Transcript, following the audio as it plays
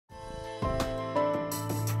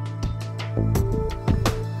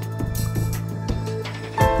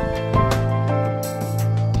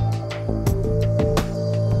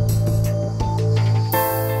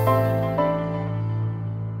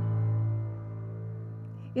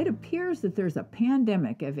It appears that there's a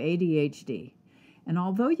pandemic of ADHD. And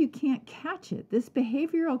although you can't catch it, this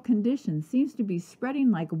behavioral condition seems to be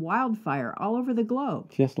spreading like wildfire all over the globe.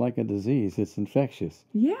 Just like a disease, it's infectious.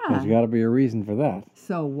 Yeah. There's got to be a reason for that.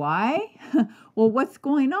 So why? Well, what's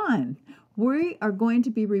going on? We are going to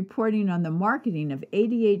be reporting on the marketing of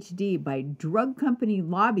ADHD by drug company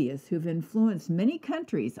lobbyists who've influenced many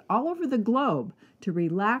countries all over the globe to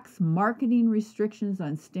relax marketing restrictions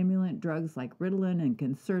on stimulant drugs like Ritalin and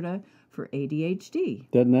Concerta for ADHD.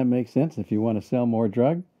 Doesn't that make sense? If you want to sell more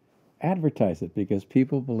drug, advertise it, because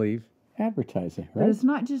people believe advertising, right? But it's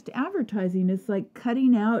not just advertising, it's like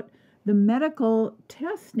cutting out the medical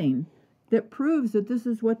testing that proves that this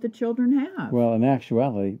is what the children have. Well, in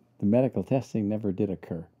actuality, the medical testing never did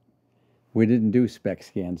occur. We didn't do SPECT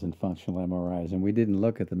scans and functional MRIs, and we didn't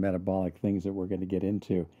look at the metabolic things that we're going to get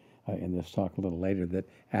into in this talk a little later that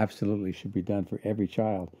absolutely should be done for every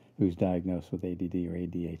child who's diagnosed with ADD or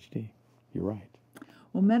ADHD. You're right.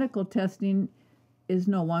 Well, medical testing is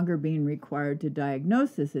no longer being required to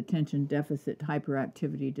diagnose this attention deficit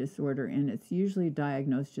hyperactivity disorder, and it's usually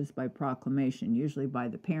diagnosed just by proclamation, usually by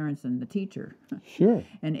the parents and the teacher. Sure.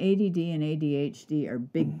 And ADD and ADHD are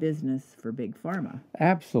big business for Big Pharma.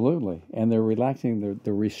 Absolutely. And they're relaxing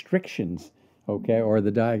the restrictions, okay, or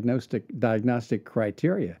the diagnostic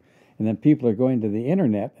criteria. And then people are going to the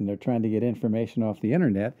internet and they're trying to get information off the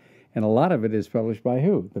internet. And a lot of it is published by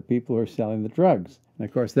who? The people who are selling the drugs. And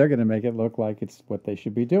of course, they're going to make it look like it's what they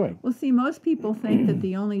should be doing. Well, see, most people think that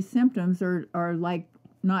the only symptoms are like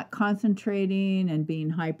not concentrating and being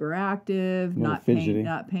hyperactive, not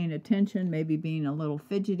paying attention, maybe being a little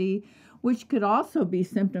fidgety, which could also be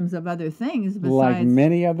symptoms of other things besides... Like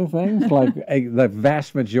many other things? Like the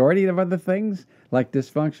vast majority of other things? Like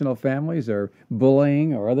dysfunctional families or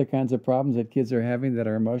bullying or other kinds of problems that kids are having that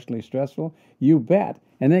are emotionally stressful? You bet.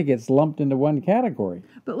 And it gets lumped into one category.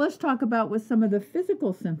 But let's talk about what some of the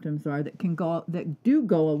physical symptoms are that do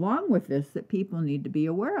go along with this that people need to be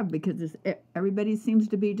aware of, because everybody seems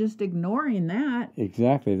to be just ignoring that.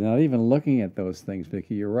 Exactly. They're not even looking at those things,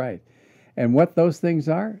 Vicki. You're right. And what those things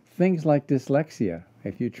are? Things like dyslexia.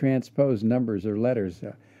 If you transpose numbers or letters,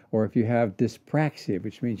 or if you have dyspraxia,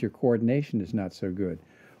 which means your coordination is not so good,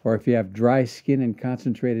 or if you have dry skin and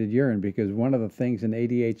concentrated urine, because one of the things in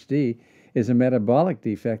ADHD is a metabolic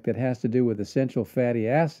defect that has to do with essential fatty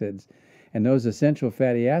acids, and those essential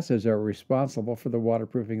fatty acids are responsible for the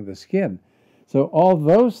waterproofing of the skin. So all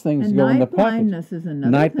those things and go in the package. Night blindness is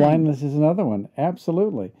another Night thing. blindness is another one,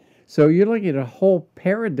 absolutely. So you're looking at a whole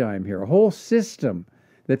paradigm here, a whole system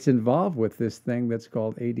that's involved with this thing that's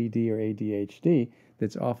called ADD or ADHD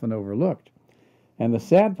that's often overlooked. And the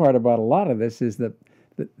sad part about a lot of this is that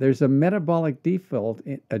there's a metabolic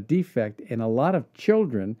defect in a lot of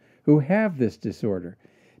children who have this disorder.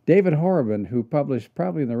 David Horobin, who published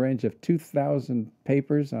probably in the range of 2,000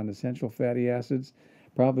 papers on essential fatty acids,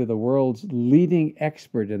 probably the world's leading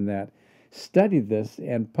expert in that, studied this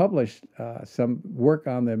and published some work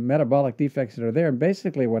on the metabolic defects that are there. And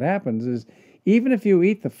basically what happens is, even if you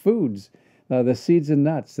eat the foods, the seeds and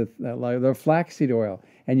nuts, the flaxseed oil,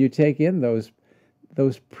 and you take in those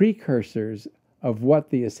precursors of what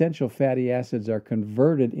the essential fatty acids are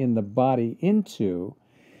converted in the body into,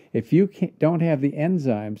 if you don't have the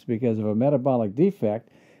enzymes because of a metabolic defect,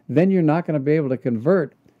 then you're not going to be able to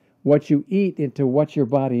convert what you eat into what your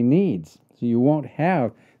body needs. So you won't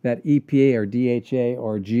have that EPA or DHA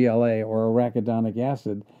or GLA or arachidonic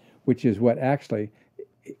acid, which is what actually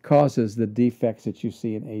causes the defects that you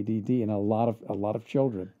see in ADD in a lot of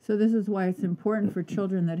children. So this is why it's important for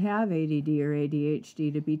children that have ADD or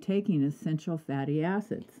ADHD to be taking essential fatty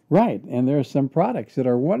acids. Right, and there are some products that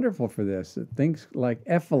are wonderful for this. Things like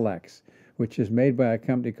Effilex, which is made by a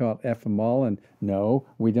company called Effimol, and no,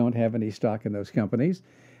 we don't have any stock in those companies,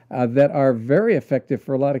 that are very effective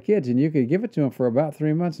for a lot of kids. And you could give it to them for about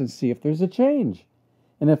 3 months and see if there's a change.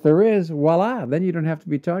 And if there is, voila, then you don't have to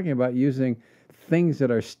be talking about using things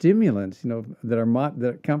that are stimulants,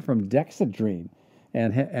 that come from dexedrine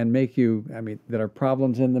and make you, that are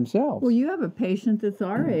problems in themselves. Well, you have a patient that's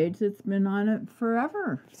our age that's been on it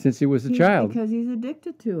forever. Since he was a child. Because he's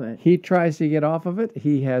addicted to it. He tries to get off of it.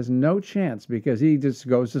 He has no chance because he just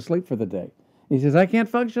goes to sleep for the day. He says, I can't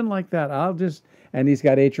function like that. And he's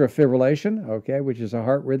got atrial fibrillation, okay, which is a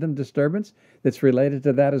heart rhythm disturbance that's related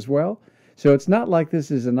to that as well. So it's not like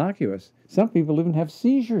this is innocuous. Some people even have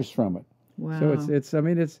seizures from it. Wow.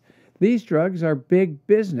 So these drugs are big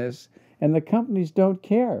business, and the companies don't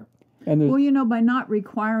care. And there's, Well, by not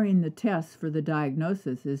requiring the tests for the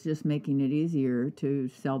diagnosis is just making it easier to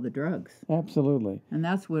sell the drugs. absolutely. And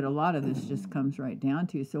that's what a lot of this just comes right down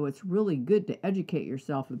to. So it's really good to educate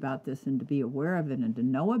yourself about this and to be aware of it and to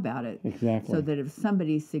know about it. Exactly. So that if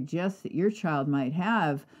somebody suggests that your child might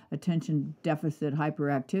have attention deficit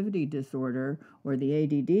hyperactivity disorder or the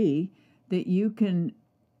ADD, that you can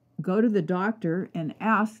go to the doctor and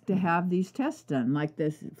ask to have these tests done, like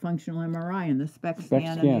this functional MRI and the SPECT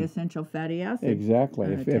scan and the essential fatty acid.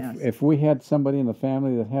 Exactly. Test. If we had somebody in the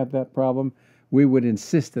family that had that problem, we would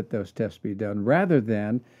insist that those tests be done rather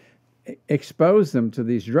than expose them to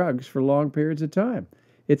these drugs for long periods of time.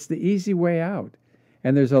 It's the easy way out.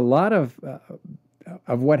 And there's a lot of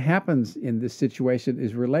what happens in this situation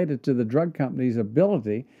is related to the drug company's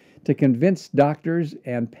ability to convince doctors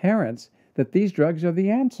and parents that these drugs are the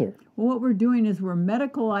answer. Well, what we're doing is we're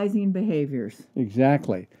medicalizing behaviors.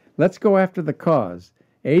 Exactly. Let's go after the cause.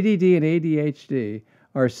 ADD and ADHD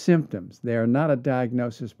are symptoms. They are not a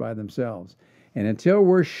diagnosis by themselves. And until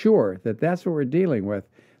we're sure that that's what we're dealing with,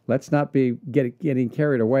 let's not be getting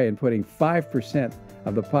carried away and putting 5%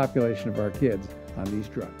 of the population of our kids on these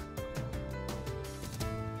drugs.